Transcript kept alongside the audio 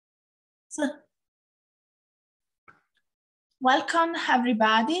So, welcome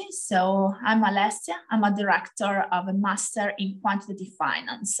everybody. So I'm Alessia. I'm a director of a master in quantitative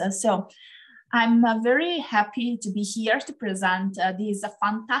finance. So I'm very happy to be here to present this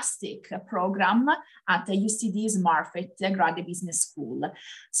fantastic program at the UCD Smurfit Graduate Business School.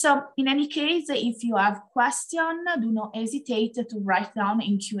 So in any case, if you have questions, do not hesitate to write down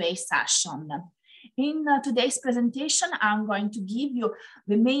in QA session. In today's presentation, I'm going to give you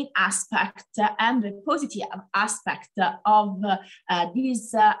the main aspect and the positive aspect of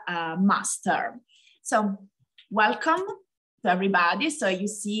this master. So welcome to everybody. So you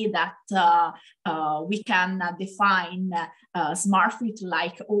see that we can define Smurfit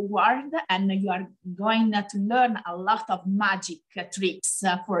like Hogwarts, and you are going to learn a lot of magic tricks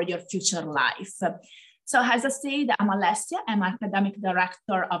for your future life. So as I said, I'm Alessia. I'm academic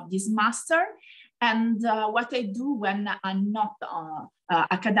director of this master. And what I do when I'm not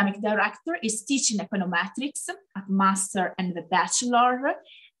academic director is teaching econometrics at master and the bachelor.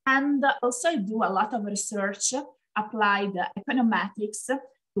 And also I do a lot of research, applied econometrics to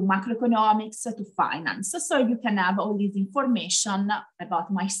macroeconomics to finance. So you can have all this information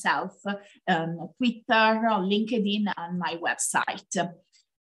about myself on Twitter, LinkedIn, and my website.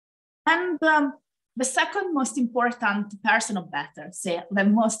 And the second most important person, or better say, the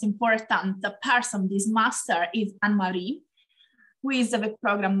most important person this master is Anne-Marie, who is the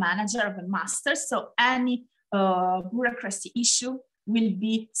program manager of the master. So any bureaucracy issue will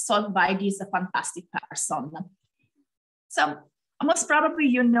be solved by this fantastic person. So most probably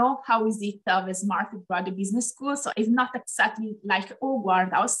you know how is it of a Smurfit Graduate Business School. So it's not exactly like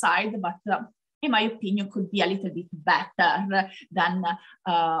Hogwarts outside, but in my opinion could be a little bit better than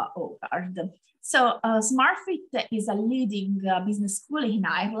Hogwarts. So Smurfit is a leading business school in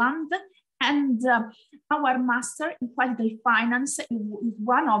Ireland, and our master in quantitative finance is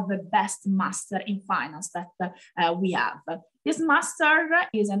one of the best master in finance that we have. This master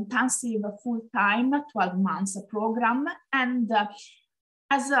is intensive full-time 12 months program, and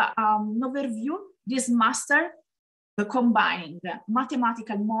as an overview, this master combining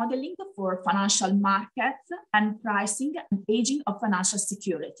mathematical modeling for financial markets and pricing and aging of financial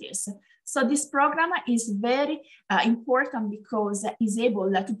securities. So this program is very important because it is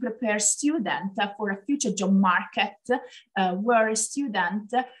able to prepare students for a future job market where a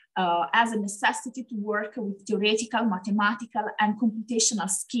student has a necessity to work with theoretical, mathematical, and computational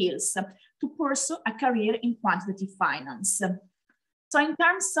skills to pursue a career in quantitative finance. So in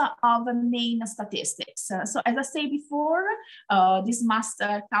terms of main statistics, so as I said before, this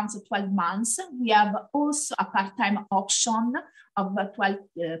master counts 12 months. We have also a part-time option of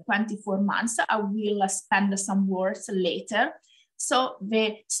 24 months. I will spend some words later. So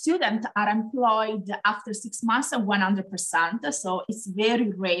the students are employed after 6 months 100%. So it's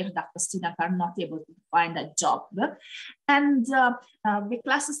very rare that the students are not able to find a job. And the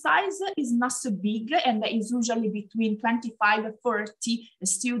class size is not so big, and is usually between 25 and 30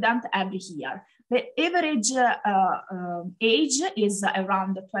 students every year. The average age is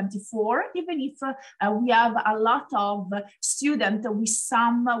around 24, even if we have a lot of students with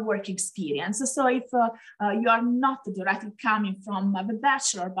some work experience. So if you are not directly coming from the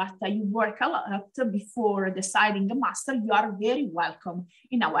bachelor, but you work a lot before deciding a master, you are very welcome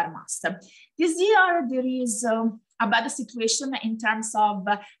in our master. This year, there is a bad situation in terms of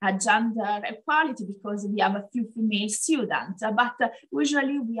gender equality because we have a few female students, but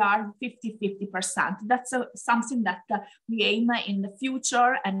usually we are 50-50%. That's something that we aim in the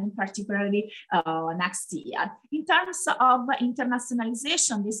future and particularly next year. In terms of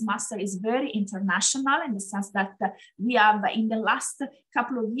internationalization, this master is very international in the sense that we have in the last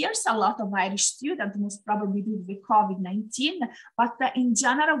couple of years a lot of Irish students, most probably due to COVID-19, but in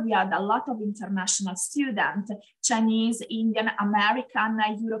general we had a lot of international students, Chinese, Indian, American,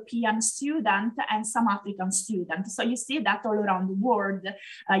 European students, and some African students. So you see that all around the world,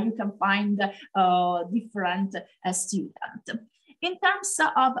 you can find different students. In terms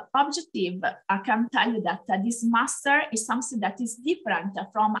of objective, I can tell you that this master is something that is different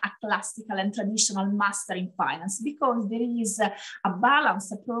from a classical and traditional master in finance because there is a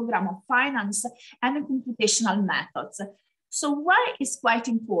balanced program of finance and computational methods. So why is quite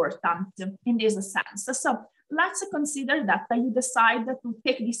important in this sense? So let's consider that you decide to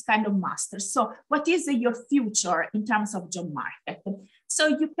take this kind of master. So what is your future in terms of job market? So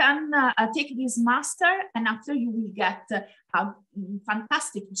you can take this master, and after you will get a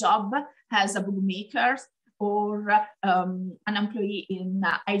fantastic job as a bookmaker or an employee in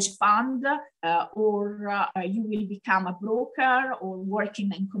a hedge fund, or you will become a broker or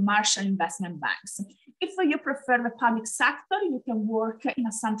working in commercial investment banks. If you prefer the public sector, you can work in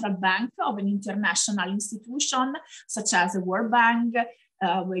a central bank of an international institution, such as the World Bank,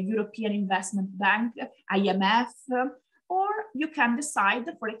 the European Investment Bank, IMF, or you can decide,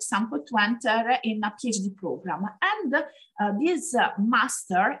 for example, to enter in a PhD program. And this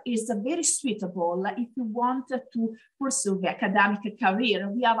master is very suitable if you want to pursue the academic career.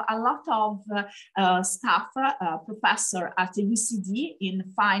 We have a lot of staff, professor at UCD in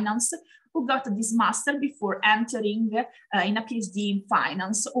finance, who got this master before entering in a PhD in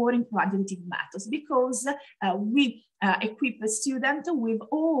finance or in quantitative methods, because we equip the student with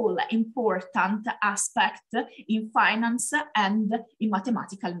all important aspects in finance and in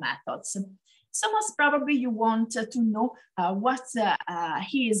mathematical methods. So most probably you want to know what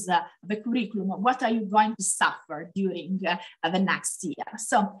is the curriculum, what are you going to suffer during the next year.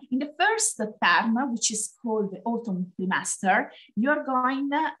 So in the first term, which is called the autumn trimester, you're going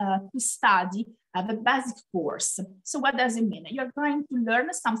to study the basic course. So what does it mean? You're going to learn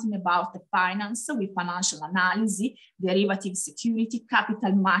something about the finance with financial analysis, derivative security,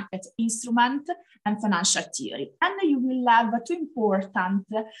 capital market instrument, and financial theory. And you will have two important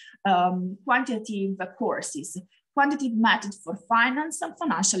quantitative courses: quantitative method for finance and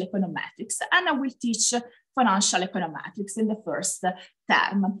financial econometrics. And I will teach financial econometrics in the first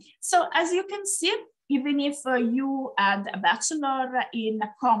term. So as you can see, even if you had a bachelor in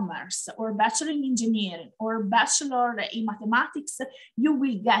commerce or bachelor in engineering or bachelor in mathematics, you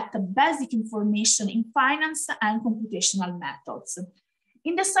will get basic information in finance and computational methods.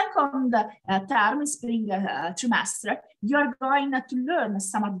 In the second term, spring trimester, you're going to learn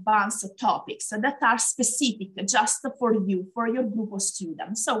some advanced topics that are specific just for you, for your group of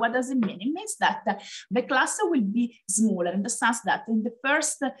students. So what does it mean? It means that the class will be smaller, in the sense that in the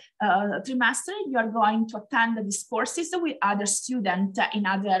first trimester, you're going to attend these courses with other students in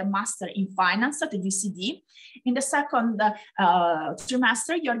other master in finance at the UCD. In the second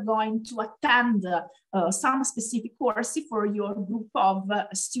trimester, you're going to attend some specific courses for your group of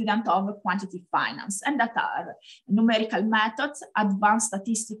students of quantitative finance, and that are numerical methods, advanced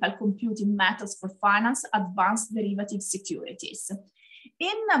statistical computing methods for finance, advanced derivative securities.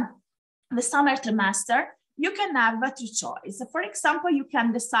 In the summer trimester, you can have two choices. For example, you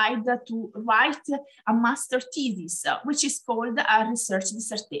can decide to write a master thesis, which is called a research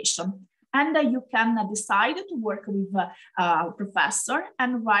dissertation. And you can decide to work with a professor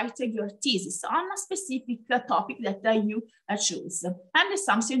and write your thesis on a specific topic that you choose. And it's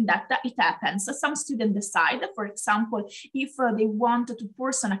something that it happens. Some students decide, for example, if they want to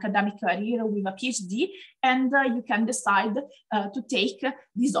pursue an academic career with a PhD, and you can decide to take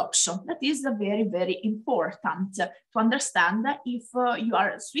this option. That is very, very important to understand if you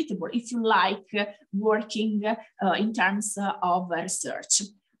are suitable, if you like working in terms of research.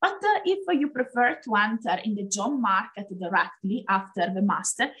 But if you prefer to enter in the job market directly after the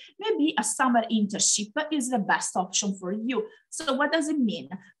master, maybe a summer internship is the best option for you. So what does it mean?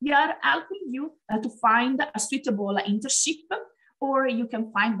 We are helping you to find a suitable internship, or you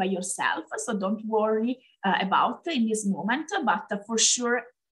can find by yourself. So don't worry about in this moment, but for sure,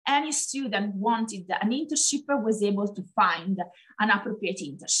 any student wanted an internship was able to find an appropriate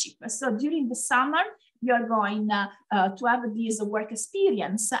internship. So during the summer, you're going to have this work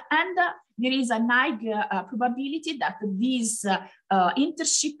experience, and there is a high probability that this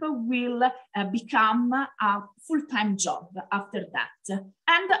internship will become a full-time job after that.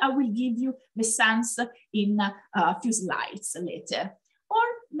 And I will give you the sense in a few slides later. Or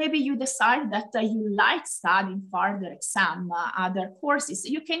maybe you decide that you like studying further exam, other courses.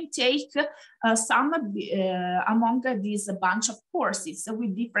 You can take some among these bunch of courses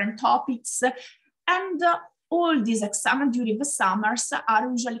with different topics. And all these exams during the summers are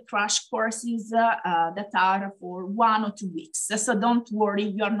usually crash courses that are for 1 or 2 weeks. So don't worry,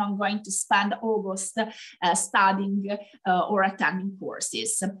 you're not going to spend August studying or attending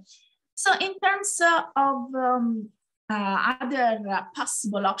courses. So in terms of other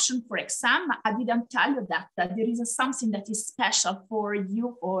possible option for exam, I didn't tell you that there is something that is special for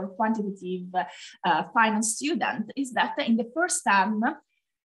you or quantitative finance student, is that in the first term,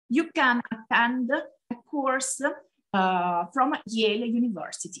 you can attend a course from Yale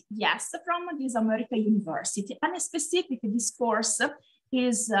University. Yes, from this American university. And specifically, this course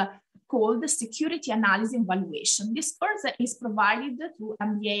is called Security Analysis and Valuation. This course is provided to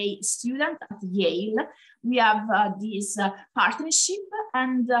MBA students at Yale. We have this partnership,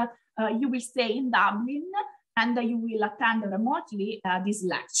 and you will stay in Dublin and you will attend remotely this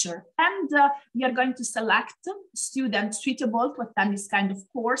lecture. And we are going to select students suitable to attend this kind of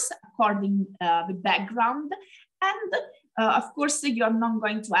course according the background. And of course, you're not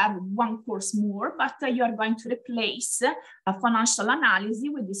going to have one course more, but you are going to replace financial analysis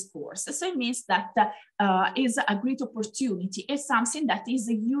with this course. So it means that is a great opportunity. It's something that is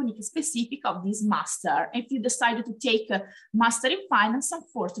unique, specific of this master. If you decided to take a master in finance,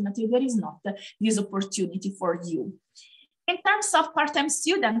 unfortunately, there is not this opportunity for you. In terms of part-time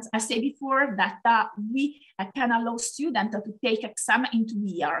students, I said before that we can allow students to take exam in 2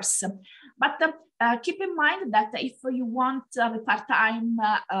 years. But keep in mind that if you want the part-time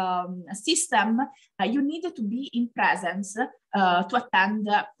system, you need to be in presence to attend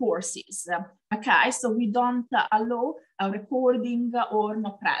courses. Okay, so we don't allow recording or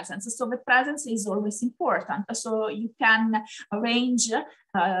no presence. So the presence is always important. So you can arrange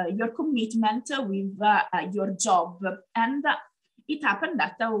your commitment with your job. And it happened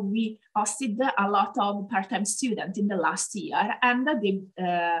that we hosted a lot of part-time students in the last year, and they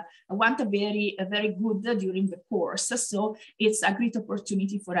went very good during the course. So it's a great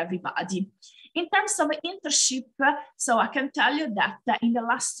opportunity for everybody. In terms of internship, so I can tell you that in the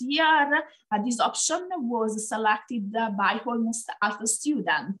last year, this option was selected by almost half the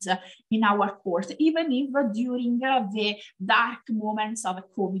students in our course, even if during the dark moments of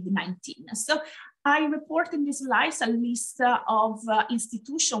COVID-19. So I report in this slides a list of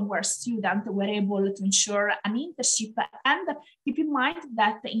institutions where students were able to ensure an internship, and keep in mind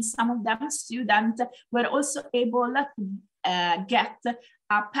that in some of them, students were also able to get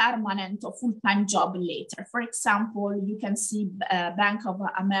a permanent or full-time job later. For example, you can see Bank of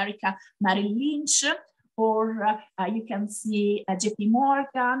America, Merrill Lynch, or you can see JP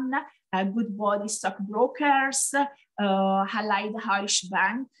Morgan, Goodbody Stockbrokers, Allied Irish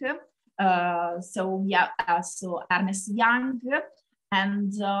Bank, so Ernest Young,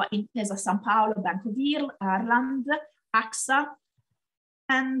 and Intesa San Paolo, Bank of Ireland, AXA,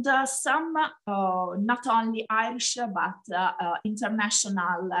 and some not only Irish but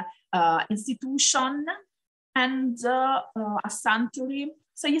international institution, and a Suntory.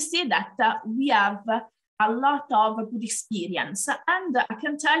 So you see that we have a lot of good experience, and I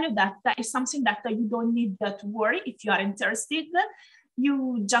can tell you that is something that you don't need to worry if you are interested.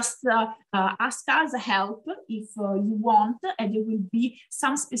 You just ask us help if you want, and there will be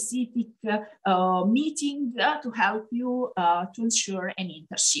some specific meeting to help you to ensure an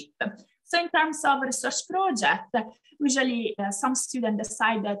internship. So in terms of research project, usually some students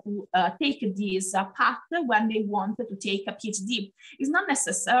decide to take this path when they want to take a PhD. It's not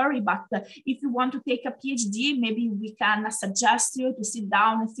necessary, but if you want to take a PhD, maybe we can suggest you to sit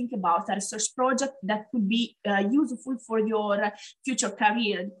down and think about a research project that could be useful for your future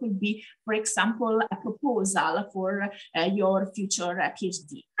career. It could be, for example, a proposal for your future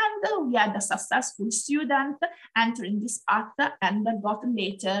PhD. And we had a successful student entering this path and got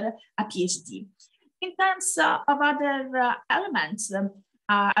later a PhD. In terms of other elements,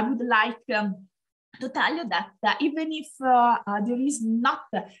 I would like to tell you that even if there is not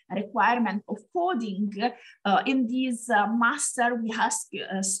a requirement of coding, in this master, we ask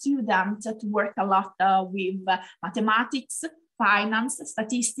students to work a lot with mathematics, finance,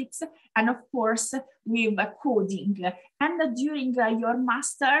 statistics, and of course with coding. And during your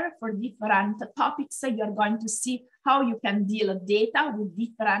master for different topics, you're going to see how you can deal with data with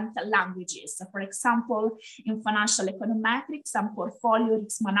different languages. For example, in financial econometrics and portfolio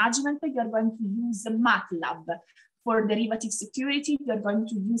risk management, you're going to use MATLAB. For derivative security, you're going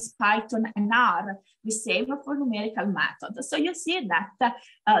to use Python and R, the same for numerical method. So you see that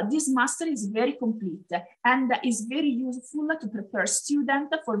this master is very complete and is very useful to prepare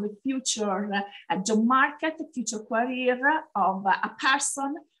students for the future job market, future career of a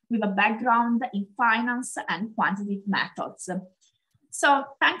person with a background in finance and quantitative methods. So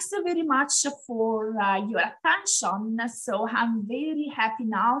thanks very much for your attention. So I'm very happy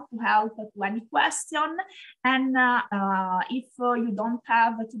now to help to any question. And if you don't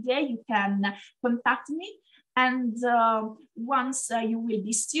have today, you can contact me. And once you will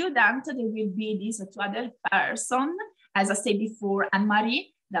be student, there will be this two other person, as I said before,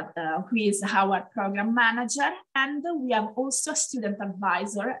 Anne-Marie, who is our program manager. And we have also a student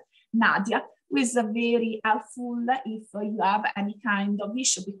advisor, Nadia, who is very helpful if you have any kind of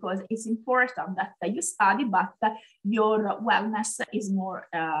issue, because it's important that you study, but your wellness is more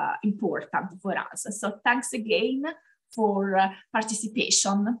important for us. So thanks again for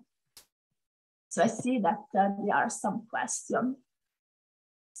participation. So I see that there are some questions.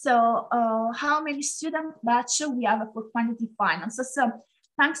 So how many student batch we have for quantitative finance? So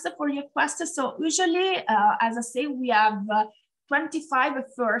thanks for your question. So usually, as I say, we have 25 or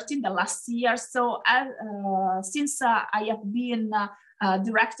 30 in the last year. So since I have been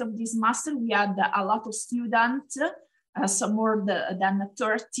director of this master, we had a lot of students, so more than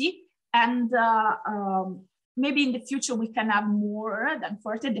 30. And maybe in the future we can have more than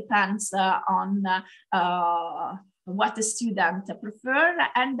 40, depends on what the student prefer.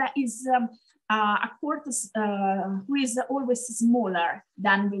 And is a course who is always smaller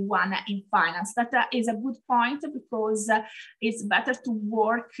than the one in finance. That is a good point because it's better to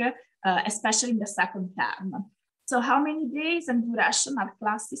work, especially in the second term. So how many days and duration are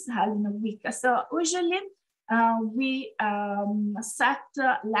classes held in a week? So usually we set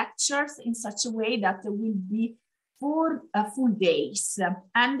lectures in such a way that there will be 4 full days,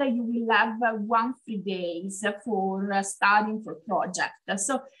 and you will have 1 free days for studying for project.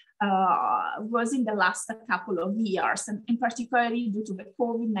 So was in the last couple of years, and in particular due to the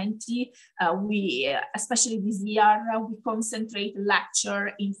COVID-19, we, especially this year, we concentrate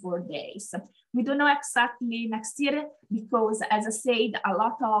lecture in 4 days. We don't know exactly next year because, as I said, a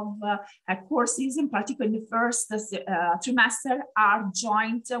lot of courses, in particular in the first trimester, are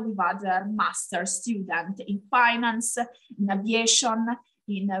joined with other master students in finance, in aviation,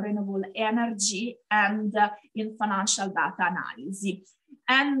 in renewable energy, and in financial data analysis.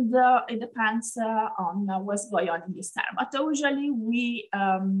 And it depends on what's going on in this term. But usually we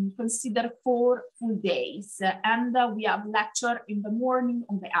consider 4 full days, and we have lecture in the morning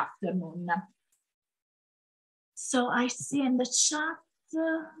or the afternoon. So I see in the chat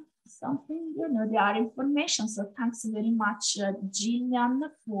something, there are information. So thanks very much, Gillian,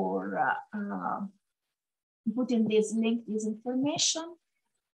 for putting this link, this information.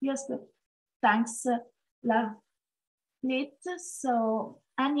 Yes, thanks, Lit. So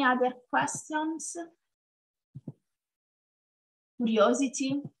any other questions?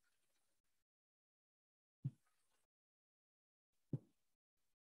 Curiosity?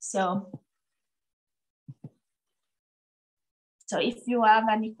 So if you have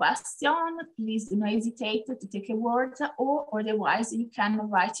any question, please do not hesitate to take a word, or otherwise you can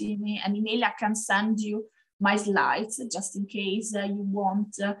write me an email. I can send you my slides just in case you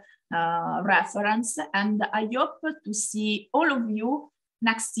want reference. And I hope to see all of you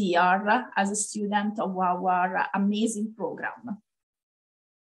next year as a student of our amazing program.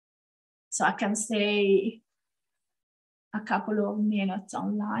 So I can stay a couple of minutes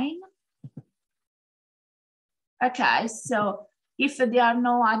online. Okay, so if there are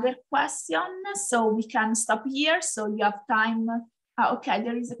no other questions, so we can stop here. So you have time. Okay,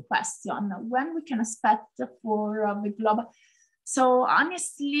 there is a question. When we can expect for the global? So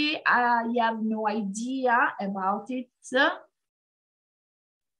honestly, I have no idea about it.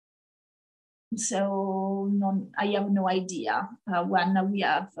 So I have no idea when we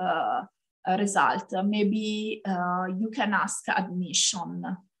have a result. Maybe you can ask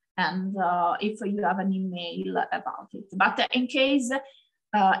admission, and if you have an email about it. But in case,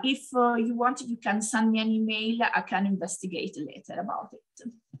 if you want, you can send me an email. I can investigate later about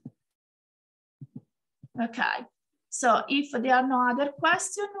it. Okay. So if there are no other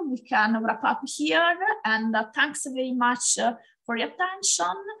questions, we can wrap up here. And thanks very much for your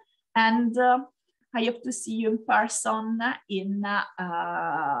attention. And I hope to see you in person in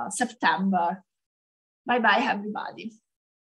September. Bye-bye, everybody.